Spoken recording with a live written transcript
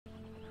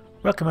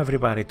Welcome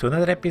everybody to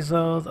another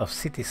episode of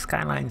City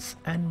Skylines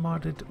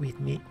Unmodded with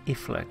me,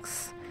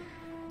 Sfx.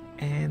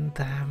 And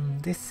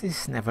this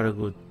is never a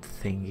good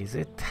thing, is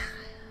it?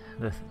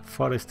 The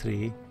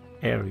forestry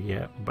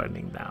area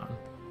burning down.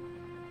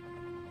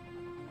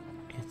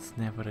 It's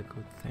never a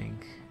good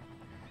thing.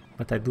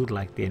 But I do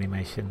like the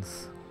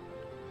animations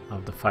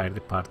of the fire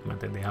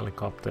department and the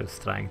helicopters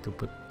trying to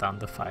put down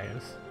the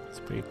fires. It's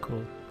pretty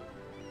cool.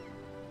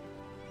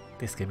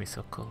 This game is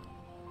so cool.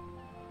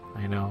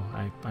 I know,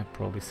 I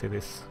probably say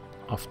this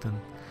often,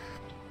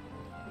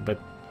 but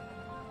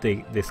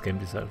this game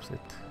deserves it.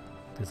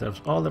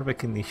 Deserves all the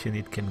recognition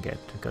it can get,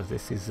 because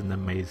this is an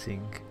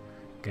amazing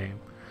game.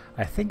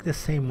 I think the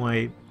same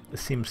way the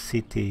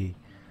SimCity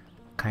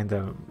kind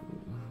of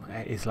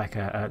is like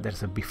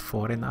there's a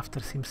before and after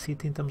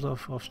SimCity in terms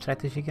of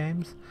strategy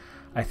games.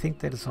 I think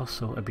there's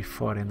also a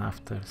before and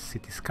after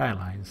City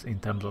Skylines in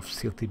terms of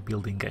city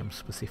building games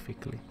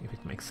specifically, if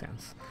it makes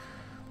sense.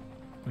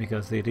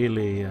 Because they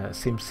really,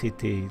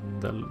 SimCity,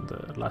 the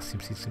last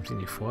SimCity,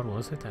 SimCity 4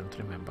 was it? I don't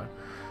remember.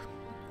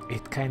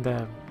 It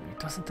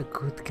wasn't a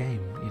good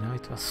game, you know,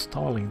 it was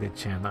stalling the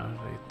genre.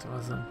 It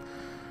wasn't,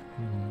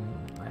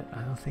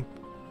 I don't think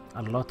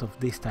a lot of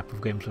these type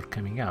of games were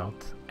coming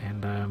out.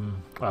 And,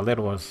 well, there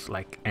was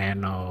like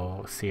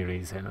Anno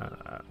series and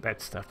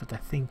that stuff, but I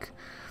think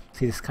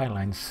City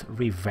Skylines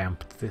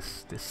revamped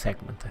this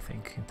segment, I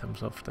think, in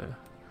terms of the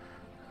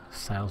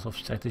styles of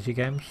strategy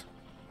games.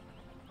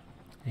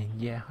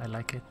 And yeah, I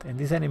like it. And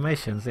these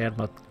animations, they are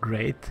not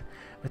great,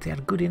 but they are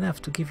good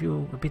enough to give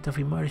you a bit of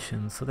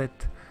immersion, so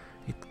that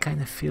it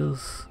kind of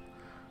feels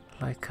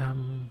like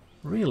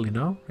real, you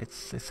know?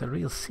 It's a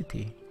real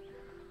city.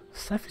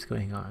 Stuff is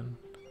going on,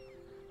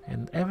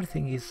 and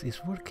everything is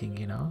working,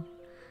 you know?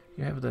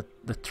 You have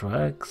the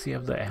trucks, you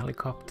have the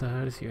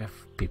helicopters, you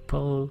have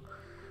people.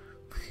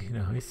 You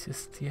know, it's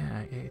just,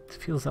 yeah, it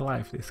feels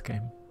alive, this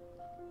game.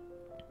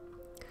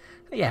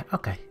 Yeah,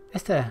 okay.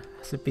 That's a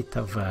bit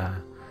of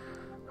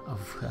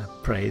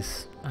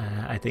praise,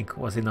 I think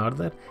was in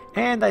order,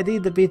 and I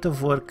did a bit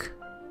of work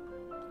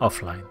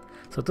offline.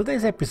 So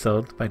today's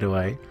episode, by the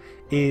way,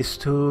 is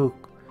to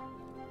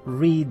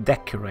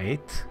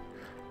redecorate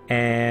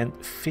and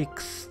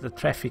fix the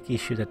traffic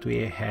issue that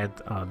we had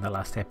on the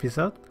last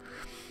episode.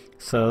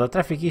 So the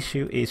traffic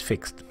issue is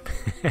fixed.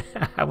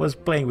 I was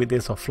playing with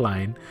this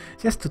offline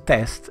just to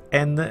test,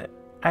 and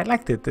I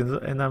liked it,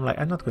 and I'm like,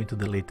 I'm not going to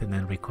delete and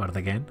then record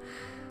again.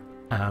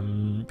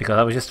 Because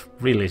I was just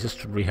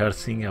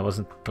rehearsing. I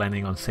wasn't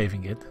planning on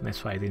saving it.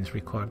 That's why I didn't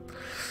record.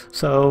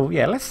 So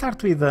yeah, let's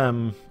start with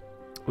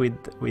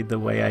the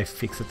way I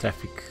fix the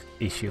traffic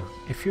issue.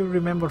 If you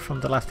remember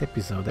from the last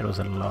episode, there was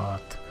a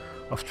lot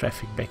of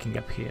traffic backing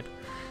up here,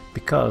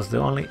 because the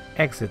only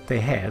exit they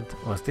had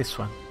was this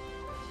one.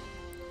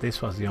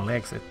 This was the only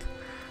exit.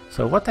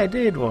 So what I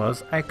did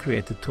was I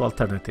created two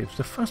alternatives.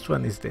 The first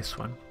one is this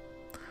one.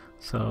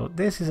 So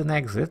this is an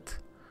exit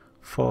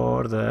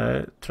for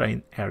the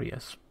train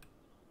areas.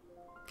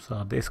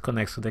 So this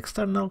connects to the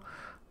external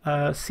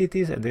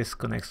cities, and this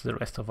connects to the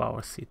rest of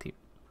our city.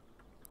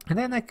 And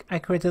then I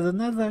created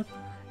another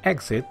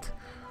exit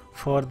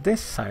for this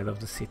side of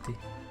the city.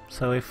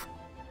 So if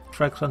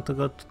trucks want to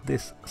go to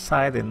this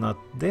side and not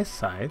this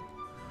side,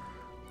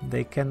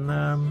 they can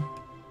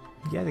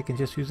yeah, they can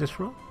just use this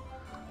road.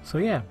 So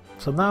yeah,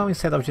 so now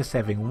instead of just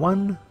having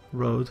one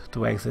road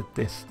to exit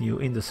this new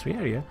industry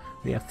area,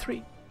 they have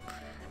three.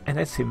 And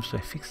that seems to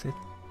have fixed it.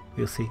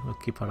 We'll see, we'll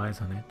keep our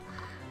eyes on it.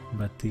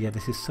 But yeah,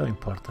 this is so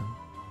important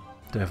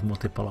to have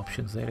multiple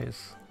options there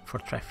is for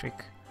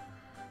traffic.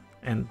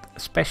 And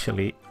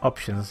especially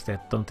options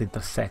that don't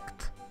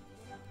intersect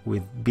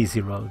with busy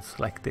roads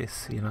like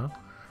this, you know?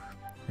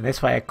 And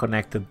that's why I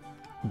connected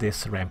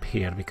this ramp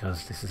here,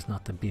 because this is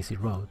not a busy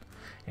road.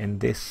 And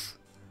these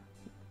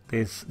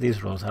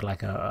roads are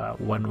like a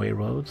one-way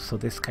road, so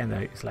this kind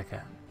of is like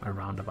a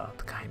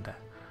roundabout, kind of.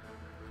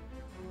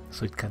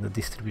 So it kind of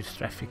distributes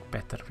traffic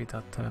better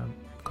without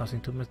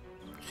causing too much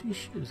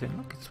issues. And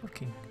look, it's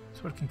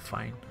working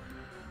fine.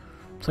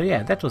 So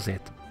yeah, that was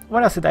it.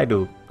 What else did I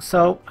do?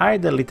 So I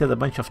deleted a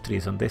bunch of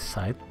trees on this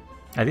side.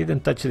 I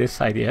didn't touch this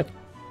side yet,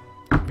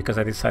 because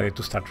I decided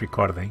to start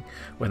recording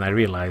when I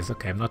realized,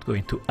 okay, I'm not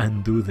going to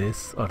undo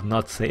this or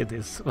not say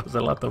this. It was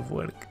a lot of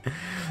work.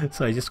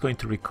 So I'm just going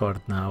to record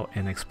now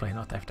and explain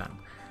what I've done.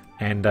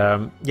 And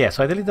yeah,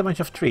 so I deleted a bunch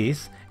of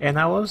trees, and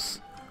I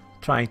was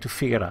trying to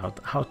figure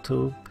out how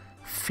to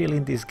fill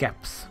in these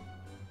gaps,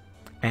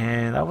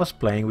 and I was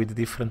playing with the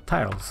different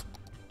tiles.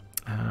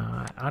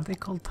 Are they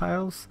called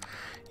tiles?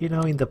 You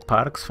know, in the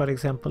parks, for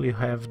example, you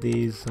have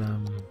these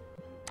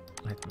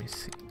let me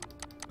see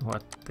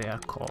what they are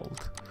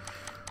called,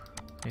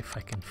 if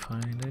I can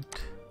find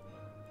it.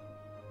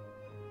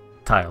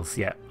 Tiles,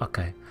 yeah,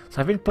 okay.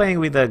 So I've been playing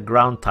with the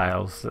ground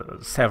tiles,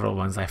 several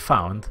ones I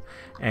found,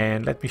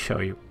 and let me show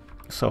you.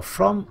 So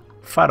from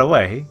far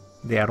away,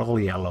 they are all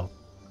yellow.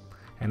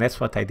 And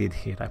that's what I did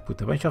here. I put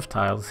a bunch of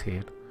tiles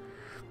here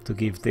to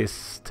give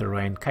this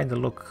terrain kind of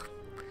look,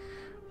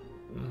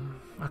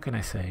 how can I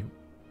say,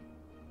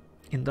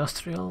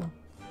 industrial,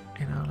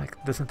 you know,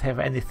 like doesn't have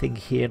anything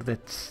here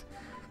that's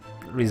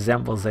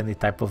resembles any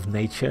type of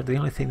nature. The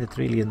only thing that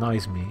really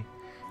annoys me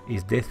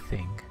is this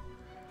thing,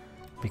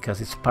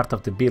 because it's part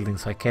of the building,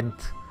 so I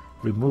can't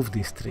remove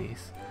these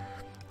trees.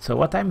 So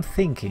what I'm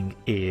thinking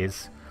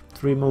is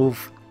to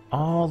remove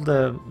all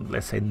the,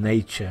 let's say,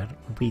 nature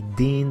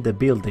within the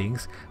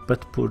buildings,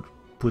 but put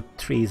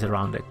trees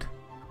around it.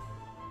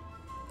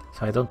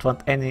 So I don't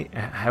want any,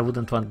 I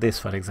wouldn't want this,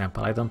 for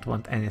example. I don't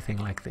want anything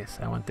like this.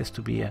 I want this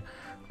to be a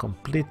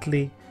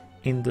completely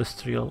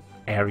industrial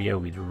area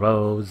with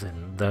roads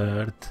and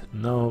dirt,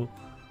 no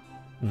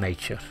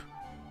nature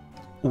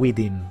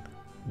within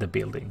the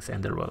buildings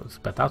and the roads.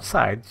 But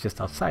outside,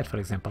 just outside, for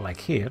example, like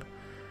here,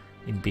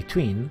 in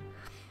between,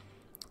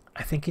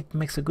 I think it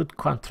makes a good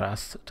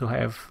contrast to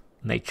have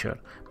nature.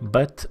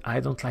 But I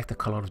don't like the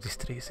color of these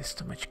trees. It's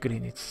too much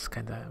green. It's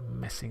kind of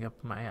messing up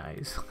my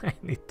eyes. I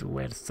need to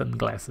wear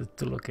sunglasses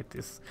to look at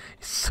this.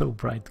 It's so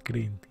bright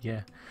green.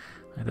 Yeah,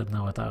 I don't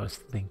know what I was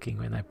thinking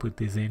when I put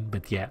this in,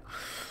 but yeah.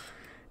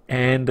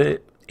 And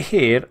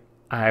here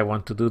I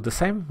want to do the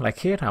same, like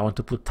here I want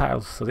to put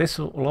tiles. So this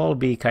will all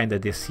be kind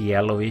of this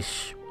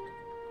yellowish,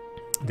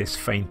 this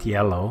faint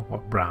yellow or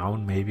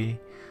brown maybe,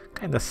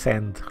 kind of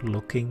sand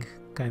looking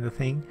kind of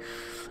thing,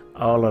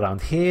 all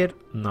around here,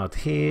 not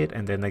here,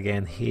 and then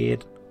again here.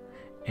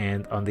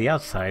 And on the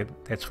outside,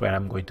 that's where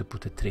I'm going to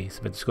put the trees,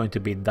 but it's going to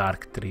be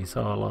dark trees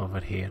all over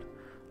here,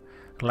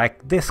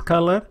 like this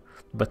color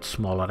but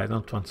smaller. I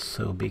don't want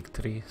so big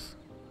trees.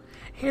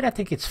 Here I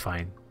think it's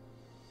fine.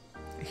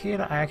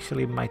 Here I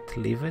actually might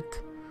leave it.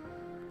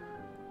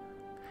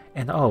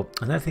 And oh,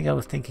 another thing I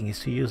was thinking is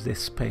to use this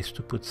space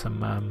to put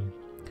some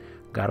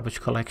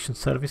garbage collection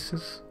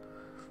services.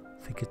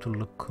 I think it will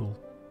look cool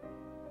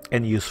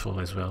and useful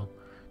as well,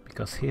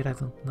 because here I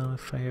don't know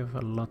if I have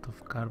a lot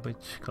of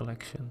garbage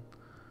collection.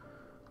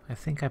 I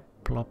think I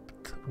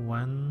plopped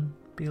one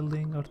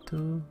building or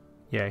two.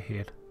 Yeah,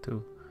 here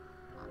two.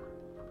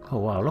 Oh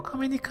wow, look how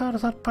many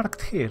cars are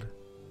parked here.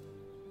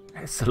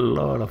 That's a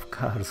lot of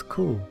cars.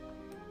 Cool.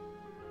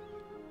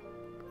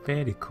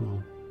 Very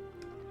cool.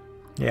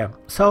 Yeah,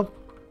 so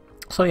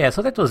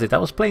that was it. I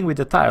was playing with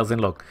the tiles,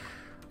 and look,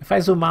 if I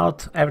zoom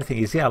out, everything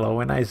is yellow.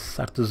 When I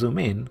start to zoom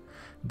in,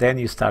 then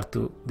you start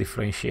to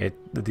differentiate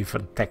the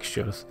different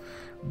textures.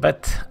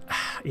 But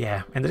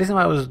yeah, and the reason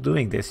why I was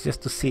doing this,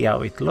 just to see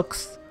how it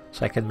looks,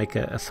 so I can make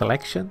a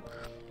selection.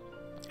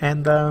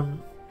 And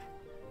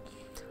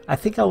I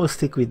think I will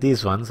stick with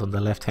these ones on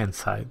the left hand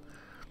side,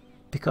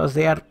 because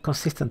they are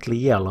consistently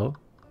yellow,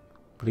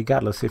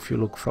 regardless if you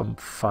look from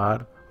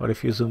far or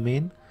if you zoom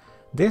in.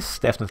 This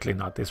definitely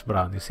not, this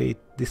brown, you see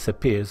it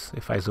disappears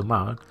if I zoom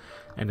out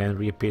and then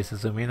reappears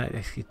as zoom in.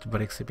 It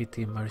breaks a bit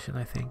the immersion,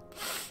 I think.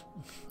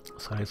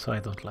 Sorry, so I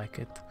don't like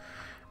it.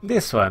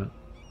 This one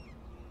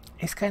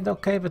is kind of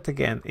okay, but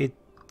again,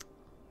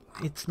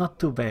 it's not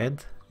too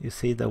bad. You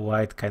see the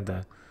white kind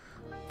of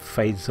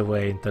fades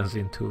away and turns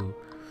into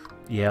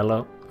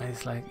yellow.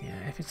 It's like,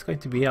 yeah, if it's going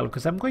to be yellow,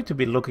 because I'm going to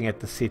be looking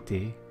at the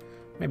city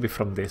maybe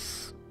from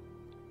this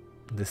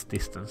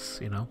distance,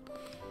 you know.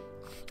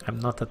 I'm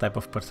not the type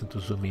of person to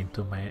zoom in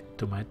too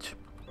much,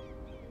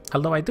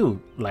 although I do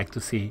like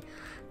to see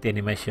the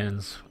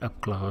animations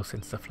up close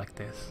and stuff like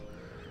this,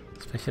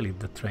 especially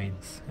the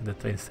trains, and the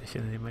train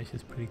station animation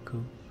is pretty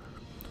cool.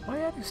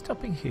 Why are you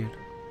stopping here?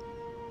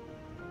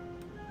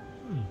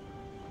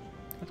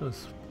 That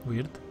was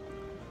weird.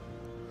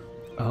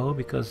 Oh,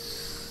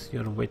 because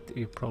it was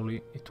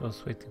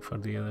waiting for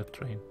the other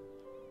train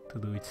to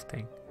do its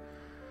thing.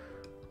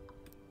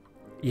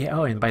 Yeah,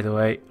 oh, and by the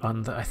way,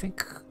 on the,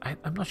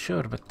 I'm not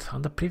sure, but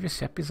on the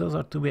previous episodes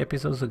or 2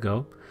 episodes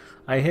ago,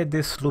 I had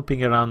this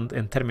looping around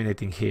and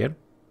terminating here,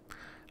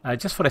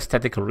 just for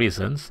aesthetical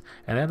reasons,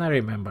 and then I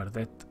remembered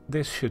that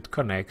this should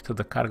connect to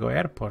the cargo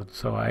airport,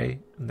 so I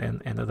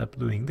then ended up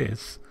doing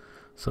this,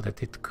 so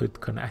that it could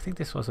connect. I think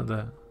this was on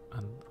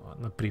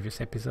the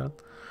previous episode,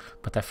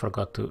 but I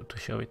forgot to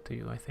show it to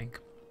you, I think.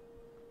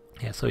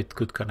 Yeah, so it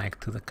could connect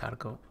to the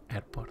cargo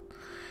airport.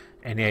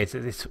 And yeah,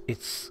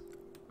 it's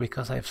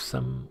because I have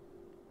some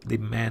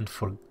demand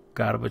for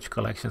garbage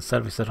collection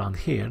service around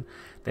here,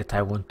 that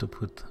I want to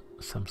put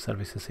some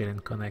services here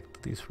and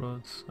connect these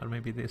roads, or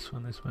maybe this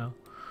one as well.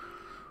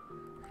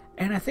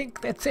 And I think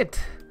that's it.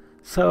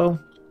 So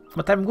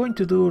what I'm going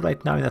to do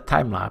right now in a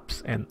time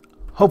lapse, and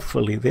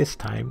hopefully this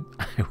time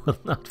I will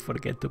not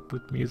forget to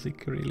put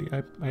music, really,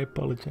 I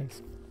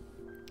apologize.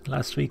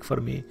 Last week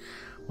for me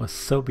was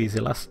so busy,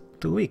 last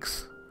 2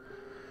 weeks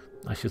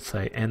I should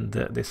say, and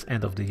this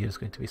end of the year is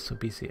going to be so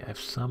busy. I have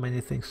so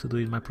many things to do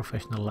in my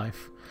professional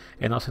life,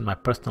 and also in my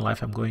personal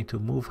life. I'm going to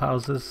move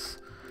houses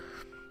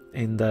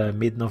in the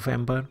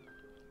mid-November,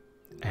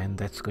 and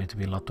that's going to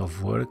be a lot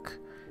of work.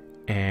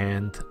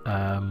 And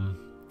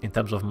in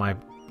terms of my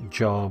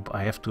job,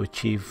 I have to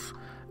achieve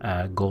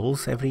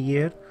goals every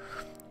year,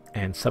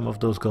 and some of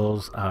those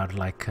goals are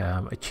like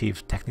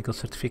achieve technical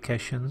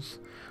certifications,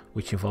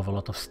 which involve a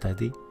lot of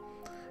study,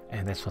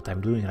 and that's what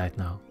I'm doing right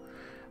now.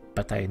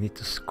 But I need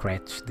to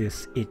scratch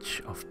this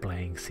itch of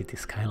playing City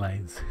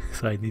Skylines,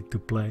 so I need to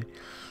play.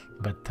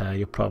 But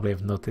you probably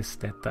have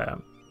noticed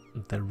that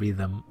the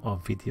rhythm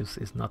of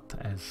videos is not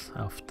as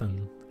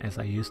often as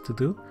I used to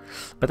do,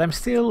 but I'm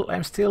still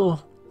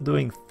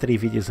doing 3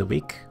 videos a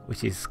week,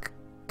 which is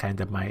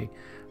kind of my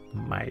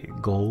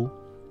goal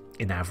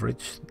in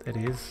average. That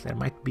is, there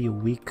might be a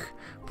week,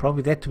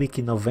 probably that week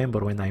in November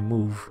when I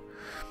move.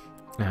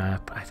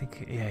 I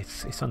think, yeah,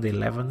 it's on the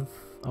 11th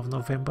of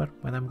November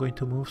when I'm going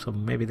to move, so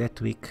maybe that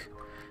week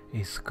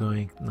is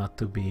going not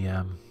to be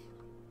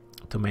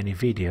too many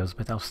videos,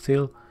 but I'll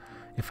still,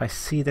 if I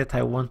see that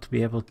I want to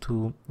be able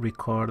to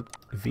record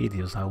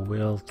videos, I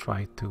will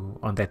try to,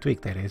 on that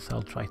week that is,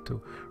 I'll try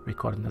to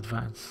record in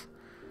advance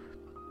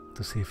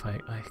to see if I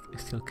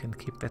still can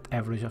keep that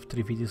average of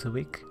 3 videos a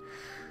week.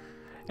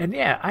 And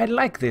yeah, I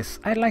like this.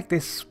 I like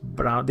these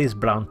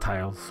brown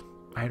tiles.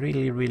 I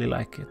really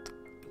like it.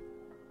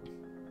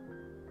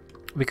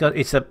 Because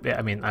it's a,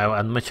 I mean,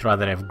 I'd much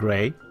rather have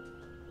grey,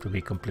 to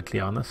be completely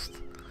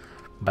honest.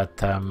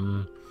 But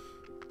on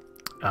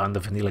the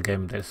vanilla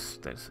game, there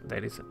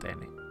isn't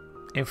any.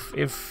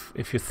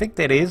 If you think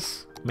there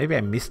is, maybe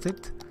I missed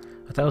it.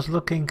 But I was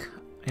looking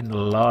in a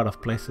lot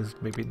of places,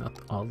 maybe not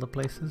all the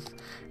places,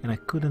 and I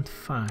couldn't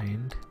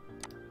find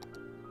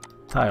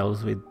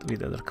tiles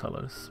with other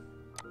colors.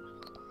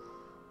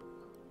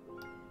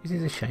 It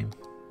is a shame,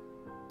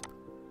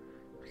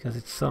 because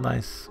it's so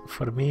nice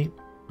for me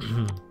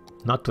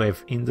not to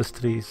have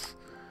industries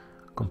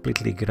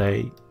completely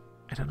grey.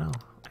 I don't know,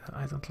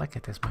 I don't like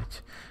it as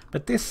much.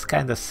 But this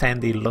kind of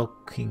sandy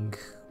looking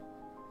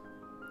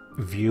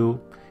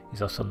view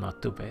is also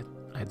not too bad.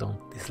 I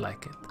don't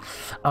dislike it.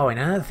 Oh, and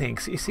another thing,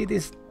 you see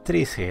these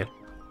trees here?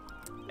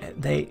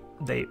 They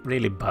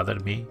really bother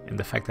me, and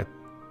the fact that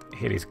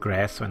here is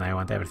grass when I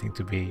want everything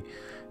to be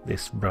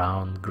this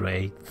brown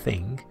grey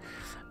thing.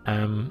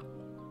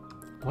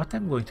 What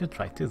I'm going to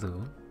try to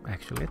do,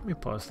 actually, let me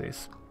pause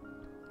this,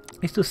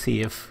 is to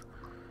see if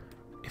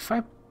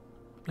I,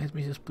 let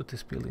me just put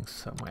this building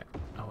somewhere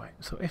away.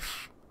 So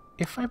if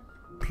I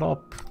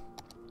plop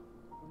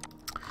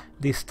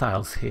these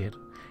tiles here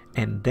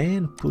and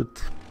then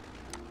put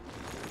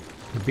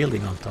the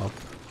building on top,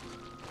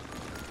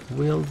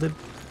 will the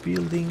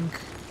building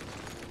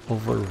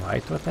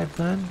overwrite what I've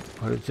done,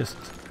 or just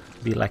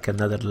be like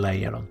another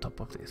layer on top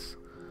of this?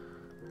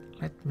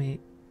 Let me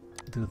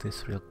do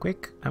this real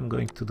quick. I'm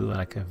going to do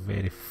like a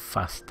very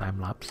fast time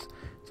lapse,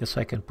 just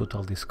so I can put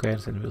all these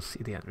squares and we'll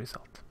see the end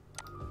result.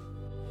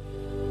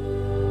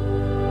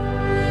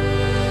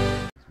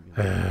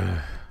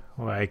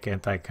 Why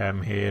can't I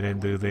come here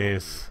and do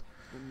this?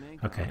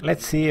 Okay,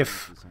 let's see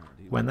if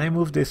when I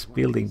move this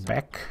building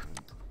back,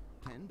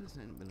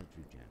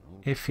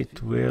 if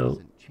it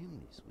will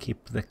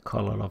keep the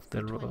color of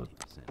the road.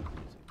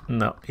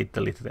 No, it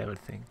deleted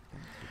everything.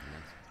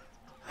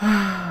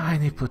 I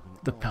need to put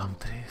the palm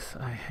trees.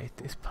 I hate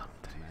these palm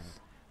trees.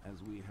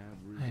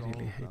 I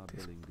really hate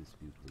these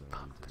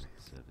palm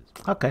trees.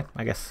 Okay,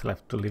 I guess I'll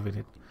have to leave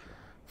it.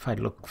 If I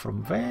look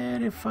from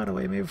very far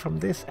away, maybe from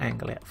this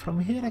angle, yeah. From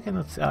here I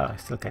cannot see. Oh, I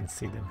still can't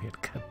see them here.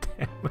 God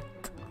damn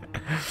it.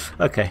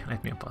 Okay,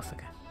 let me pause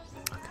again.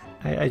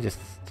 Okay, it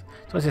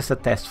was just a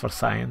test for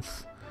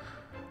science.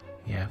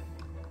 Yeah,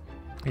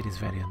 it is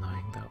very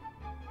annoying though.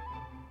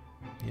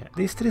 Yeah,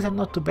 these trees are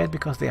not too bad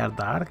because they are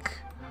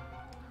dark.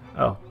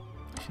 Oh,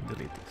 I should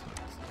delete this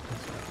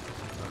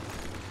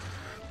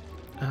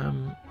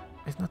one.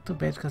 It's not too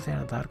bad because they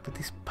are dark, but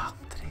these palm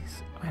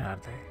trees, where are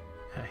they?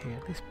 Here,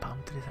 these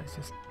palm trees are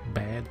just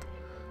bad.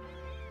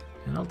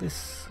 And all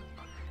this,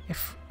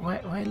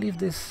 why leave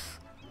this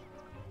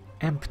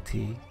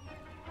empty?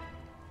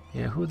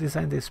 Yeah, who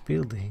designed this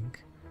building?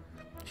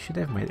 Should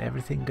have made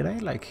everything grey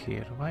like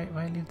here. Why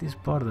leave these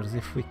borders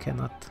if we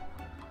cannot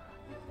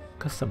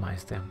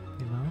customize them,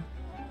 you know?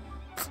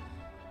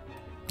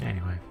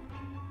 Anyway,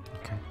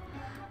 okay.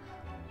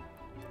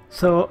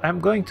 So I'm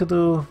going to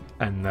do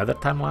another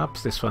time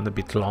lapse, this one a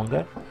bit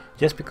longer,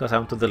 just because I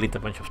want to delete a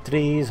bunch of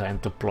trees, I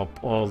want to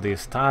plop all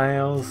these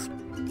tiles,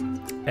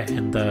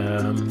 and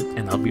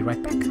I'll be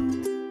right back.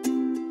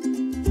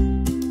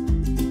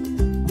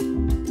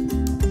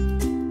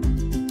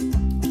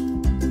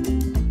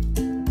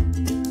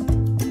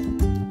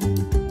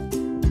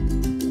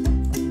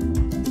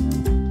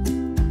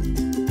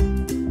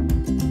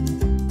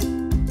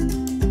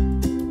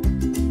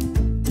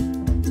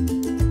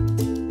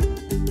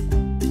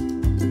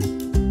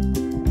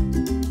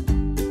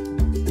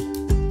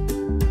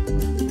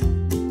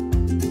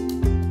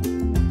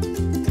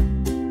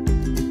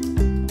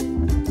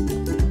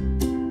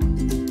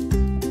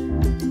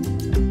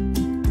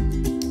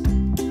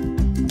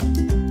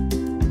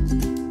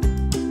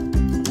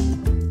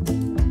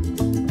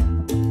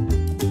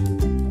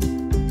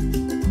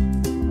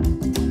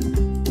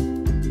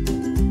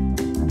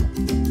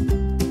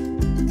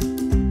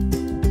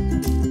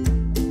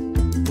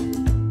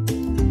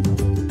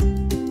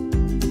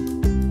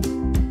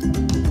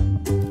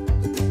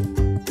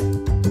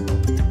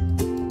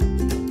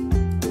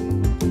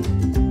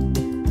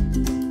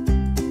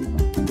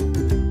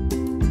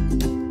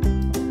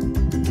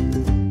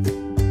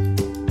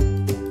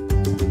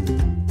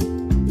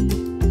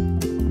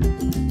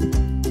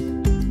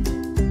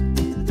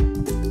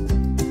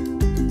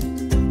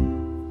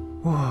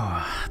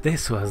 Whoa,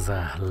 this was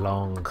a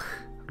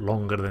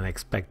longer than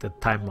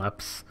expected time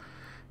lapse,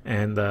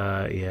 and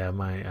yeah,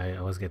 I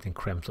was getting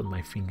cramps on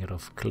my finger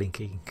of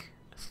clinking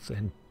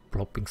and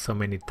plopping so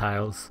many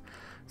tiles,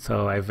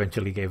 so I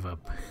eventually gave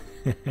up.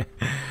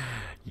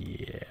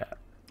 Yeah,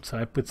 so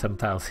I put some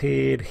tiles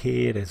here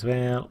as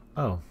well.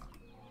 Oh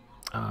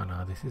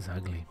no, this is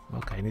ugly.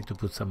 Okay, I need to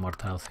put some more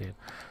tiles here.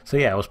 So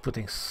yeah, I was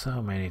putting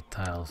so many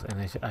tiles,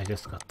 and I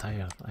just got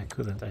tired. I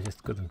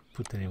just couldn't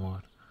put any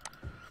more.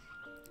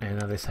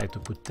 And I decided to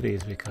put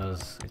trees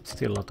because it's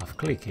still a lot of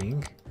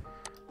clicking,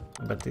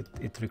 but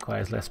it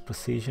requires less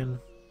precision,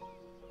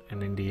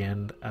 and in the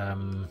end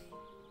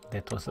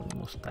that was the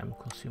most time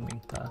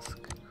consuming task.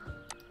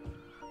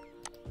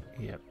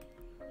 Yep.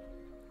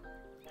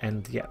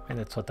 And yeah, and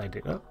that's what I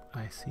did. Oh,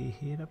 I see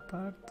here a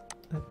part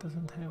that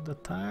doesn't have the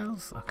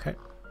tiles. Okay.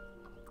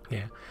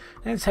 Yeah,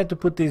 and I decided to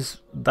put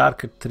these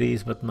darker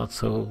trees, but not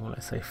so,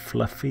 let's say,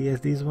 fluffy as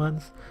these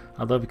ones.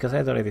 Although, because I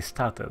had already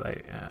started,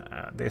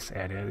 this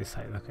area, I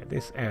decided, okay,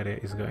 this area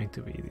is going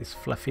to be these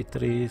fluffy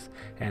trees,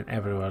 and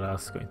everywhere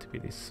else is going to be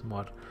these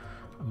more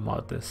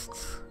modest,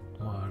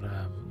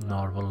 more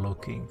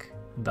normal-looking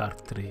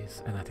dark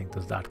trees. And I think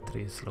those dark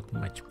trees look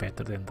much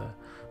better than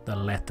the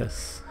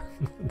lettuce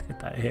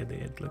that I had.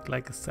 It looked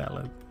like a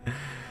salad.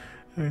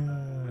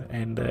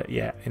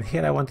 Yeah, and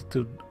here I wanted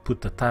to put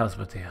the tiles,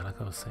 but yeah,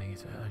 like I was saying,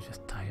 I was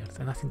just tired.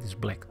 And I think these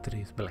black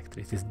trees,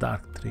 these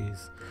dark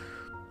trees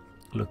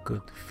look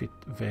good, fit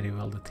very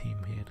well the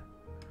theme here.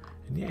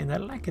 And yeah, and I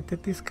like it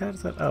that these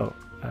cars are,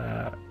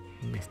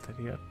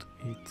 Mr. Yacht,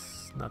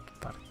 it's not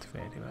parked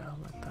very well,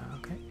 but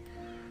okay.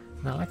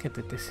 And I like it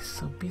that this is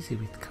so busy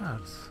with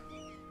cars.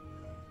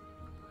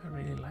 I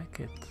really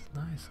like it.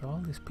 Nice, all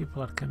these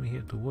people are coming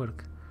here to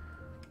work.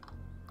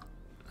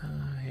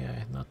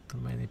 Yeah, not too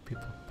many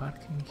people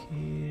parking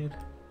here.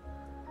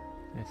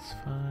 That's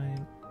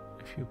fine.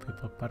 A few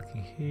people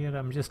parking here.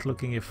 I'm just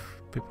looking if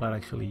people are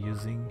actually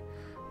using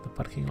the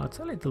parking lots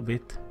a little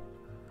bit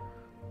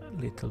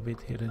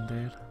here and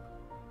there.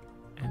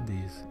 And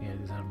these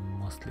are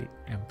mostly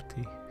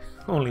empty.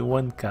 Only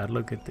one car.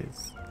 Look at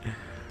this.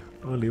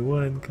 Only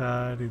one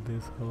car in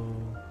this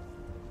whole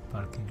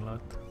parking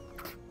lot.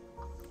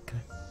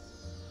 Okay.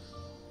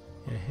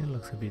 Yeah, here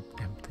looks a bit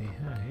empty.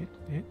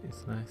 Here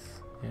it's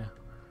nice. Yeah.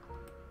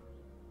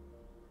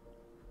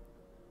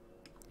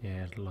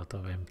 Yeah, a lot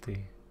of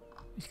empty.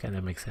 Which kind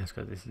of makes sense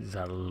because these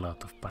are a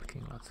lot of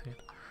parking lots here.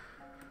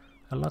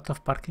 A lot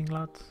of parking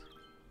lots?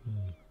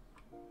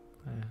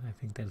 I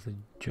think there's a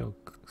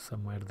joke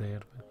somewhere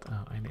there, but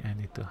I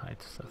need to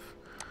hide stuff.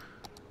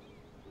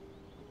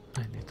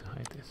 I need to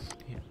hide this.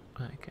 Yeah,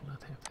 I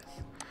cannot have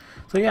this.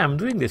 So yeah, I'm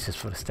doing this just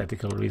for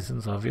aesthetical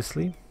reasons,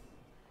 obviously.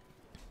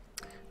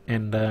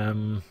 And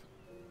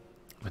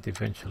but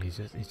eventually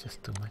it's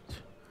just too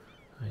much.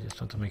 I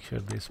just want to make sure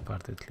this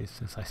part, at least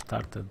since I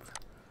started.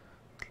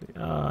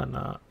 Oh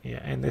no, yeah,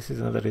 and this is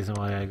another reason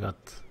why I got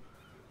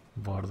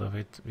bored of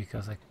it,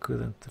 because I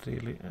couldn't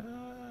really.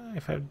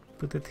 If I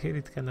put it here,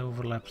 it kind of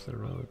overlaps the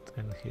road,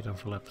 and here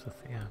overlaps the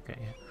thing. Yeah, okay,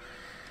 yeah.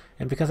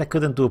 And because I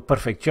couldn't do a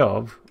perfect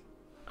job,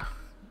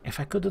 if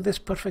I could do this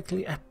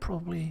perfectly, I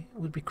probably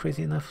would be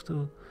crazy enough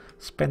to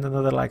spend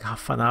another like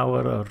half an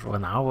hour or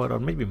 1 hour or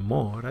maybe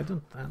more. I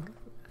don't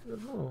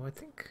know. I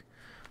think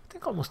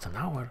almost an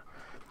hour.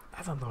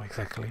 I don't know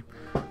exactly,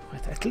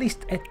 but at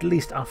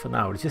least half an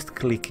hour just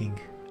clicking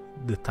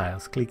the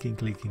tiles, clicking,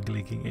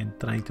 and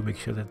trying to make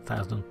sure that the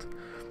tiles don't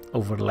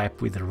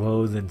overlap with the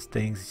roads and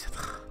things.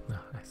 No,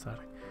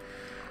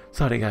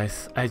 sorry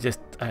guys,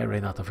 I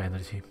ran out of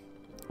energy.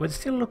 But it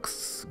still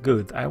looks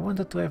good. I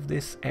wanted to have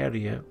this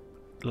area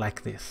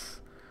like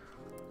this,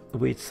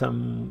 with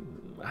some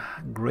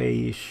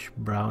grayish,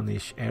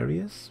 brownish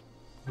areas,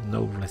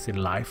 no, let's say,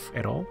 life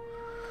at all,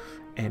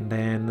 and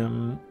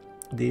then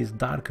these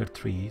darker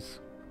trees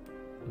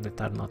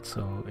that are not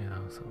so,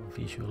 so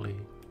visually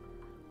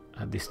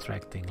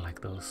distracting,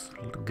 like those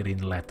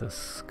green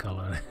lettuce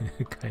color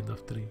kind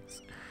of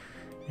trees.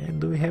 And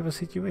do we have a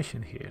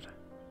situation here?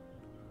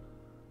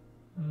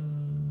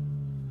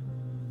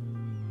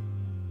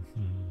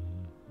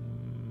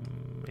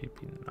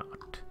 Maybe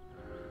not.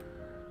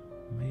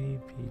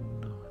 Maybe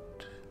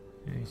not.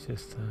 It's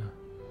just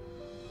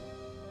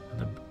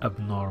an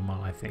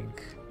abnormal, I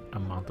think,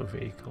 amount of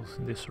vehicles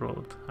in this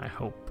road. I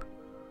hope.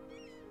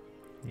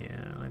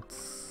 Yeah,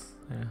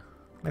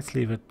 let's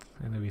leave it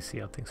and we see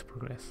how things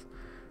progress.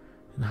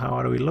 And how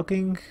are we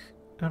looking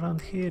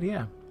around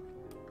here?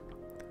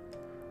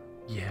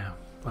 Yeah,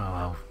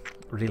 wow,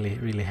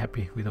 really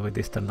happy with the way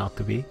this turned out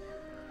to be.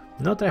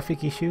 No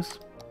traffic issues.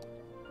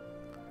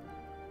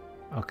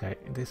 Okay,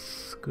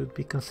 this could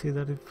be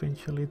considered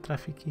eventually a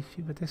traffic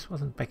issue, but this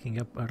wasn't backing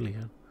up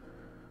earlier,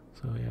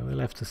 so yeah, we'll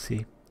have to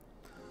see.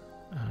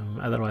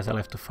 Otherwise I'll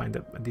have to find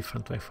a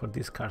different way for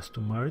these cars to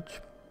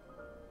merge,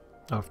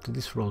 or to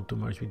this road to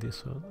merge with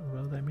this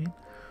road, I mean.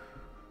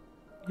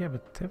 Yeah,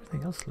 but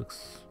everything else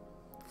looks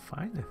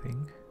fine, I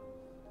think.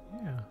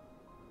 Yeah,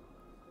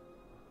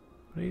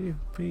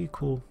 pretty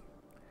cool.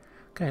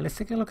 Okay, let's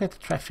take a look at the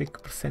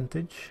traffic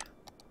percentage.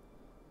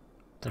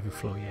 Traffic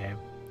flow, yeah.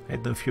 I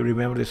don't know if you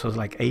remember, this was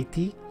like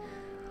 82%.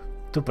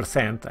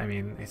 I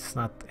mean, it's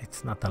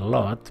not a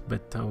lot,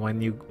 but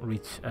when you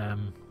reach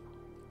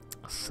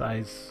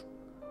size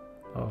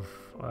of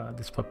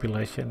this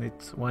population,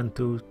 it's 1,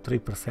 2,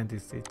 3%.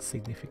 It's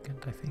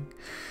significant, I think.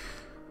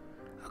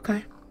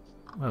 Okay,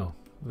 well,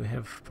 we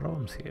have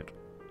problems here.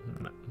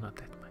 Not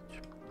that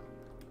much.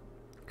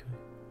 Okay.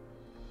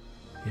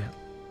 Yeah,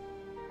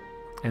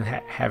 and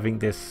having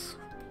this,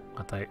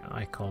 what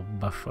I call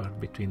buffer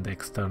between the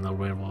external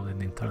real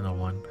and internal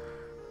one,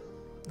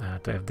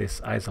 to have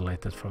this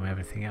isolated from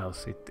everything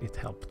else, it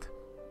helped.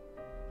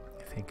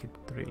 I think it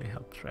really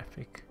helped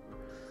traffic.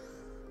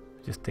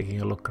 Just taking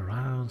a look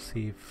around,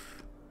 see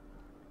if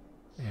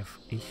we have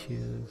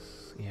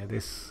issues. Yeah,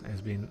 this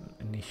has been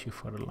an issue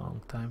for a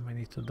long time. I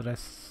need to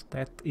address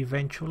that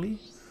eventually.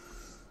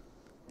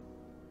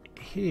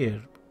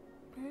 Here,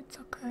 it's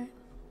okay.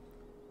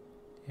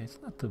 Yeah, it's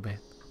not too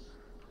bad.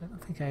 I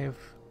don't think I have...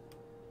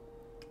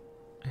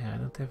 Yeah, I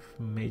don't have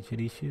major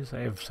issues.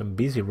 I have some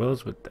busy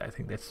roads, but I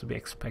think that's to be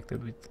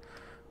expected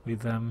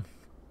with a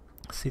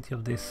city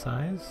of this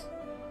size.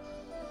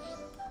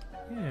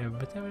 Yeah,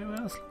 but everywhere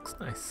else looks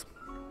nice.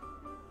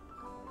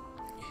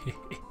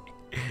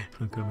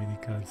 Look how many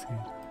cars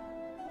here.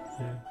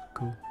 Yeah,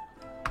 cool.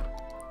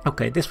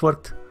 Okay, this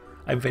worked.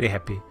 I'm very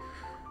happy.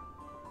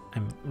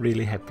 I'm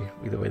really happy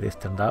with the way this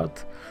turned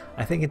out.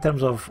 I think in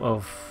terms of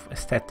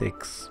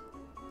aesthetics,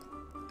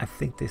 I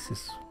think this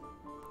is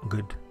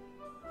good.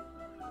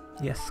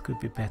 Yes, could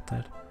be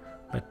better,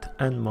 but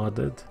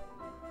unmodded,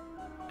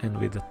 and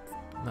with the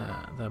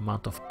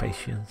amount of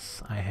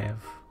patience I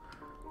have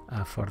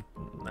for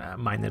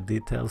minor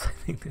details, I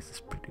think this is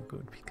pretty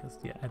good, because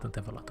yeah, I don't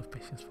have a lot of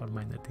patience for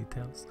minor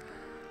details.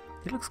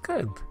 It looks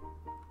good.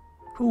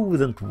 Who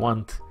wouldn't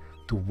want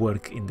to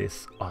work in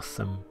this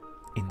awesome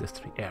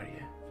industry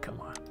area? Come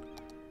on,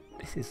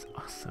 this is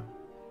awesome.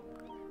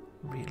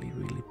 Really,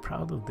 really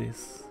proud of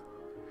this.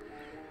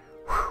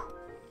 Whew.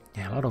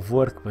 Yeah, a lot of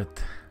work,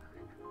 but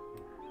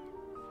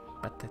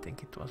I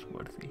think it was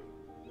worthy.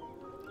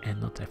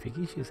 And no traffic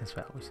issues as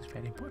well, which is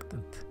very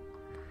important.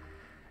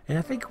 And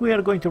I think we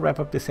are going to wrap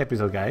up this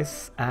episode,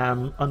 guys.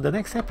 On the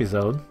next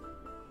episode,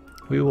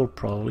 we will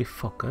probably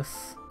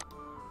focus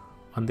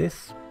on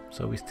this.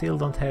 So we still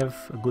don't have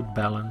a good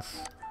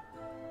balance.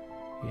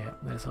 Yeah,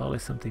 there's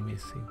always something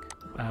missing.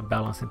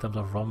 Balance in terms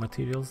of raw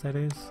materials, that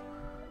is.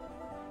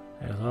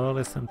 There's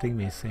always something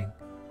missing.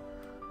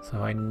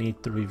 So I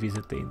need to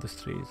revisit the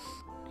industries.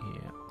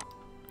 Yeah,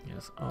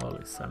 there's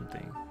always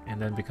something.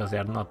 And then because they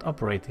are not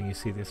operating, you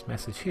see this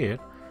message here,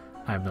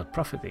 I'm not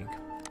profiting.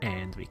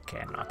 And we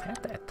cannot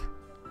have that.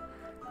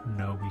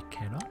 No, we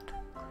cannot.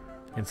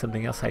 And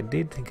something else I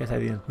did, in case I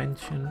didn't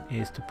mention,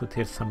 is to put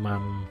here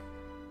some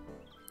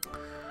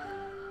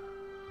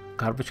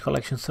garbage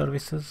collection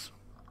services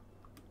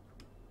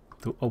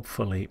to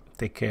hopefully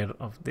take care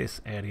of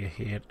this area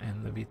here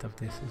and a bit of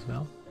this as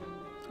well.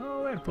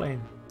 Oh,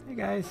 airplane. Hey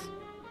guys.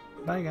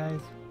 Bye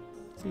guys.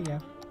 See ya.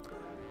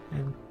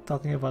 And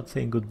talking about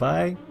saying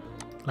goodbye,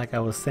 like I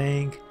was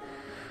saying,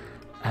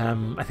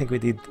 I think we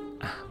did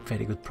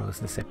very good progress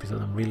in this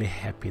episode. I'm really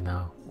happy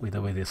now with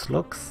the way this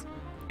looks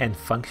and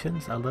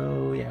functions,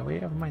 although yeah, we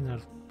have minor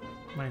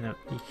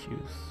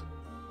issues.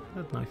 I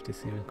don't know if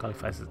this even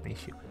qualifies as an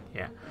issue.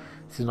 Yeah,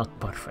 this is not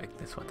perfect,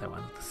 that's what I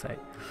wanted to say.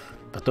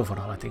 But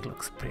overall I think it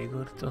looks pretty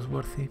good. It was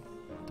worthy.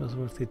 It was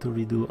worthy to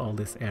redo all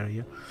this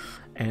area.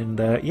 And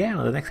yeah,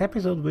 on the next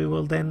episode we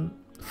will then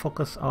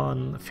focus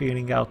on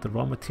figuring out the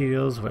raw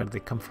materials, where they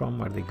come from,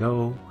 where they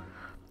go.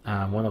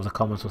 One of the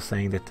comments was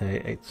saying that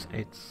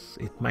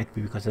it might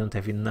be because I don't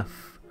have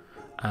enough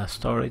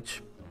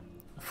storage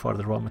for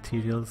the raw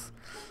materials,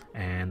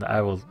 and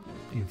I will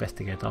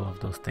investigate all of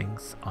those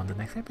things on the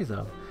next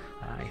episode.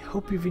 I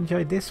hope you've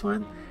enjoyed this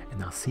one,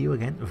 and I'll see you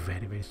again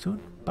very, very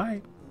soon.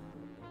 Bye!